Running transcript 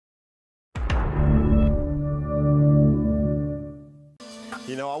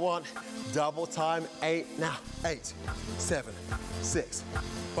You know I want double time, 8 now. 8, 7, 6,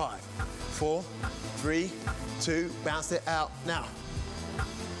 5, 4, 3, 2, bounce it out now.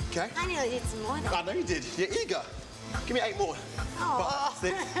 Okay? I nearly did some more there. I know you did. You're eager. Give me 8 more. Oh.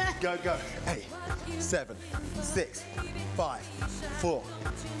 5, 6, go, go. 8, 7, 6, 5, 4,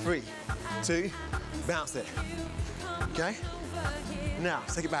 3, 2, bounce it. Okay? Now,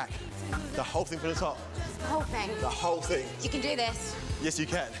 take it back. The whole thing from the top. The whole thing. The whole thing. You can do this. Yes, you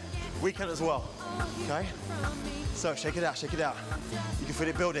can. We can as well. Okay? So, shake it out, shake it out. You can feel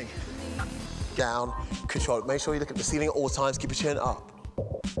it building. Down, control. Make sure you look at the ceiling at all times. Keep your chin up.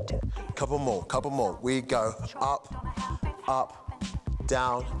 Couple more, couple more. We go up, up,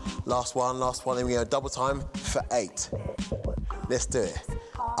 down. Last one, and we go double time for 8. Let's do it.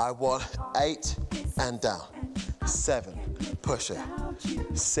 I want 8 and down. 7, push it.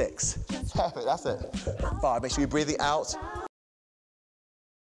 6, perfect, that's it. 5, make sure you're breathing out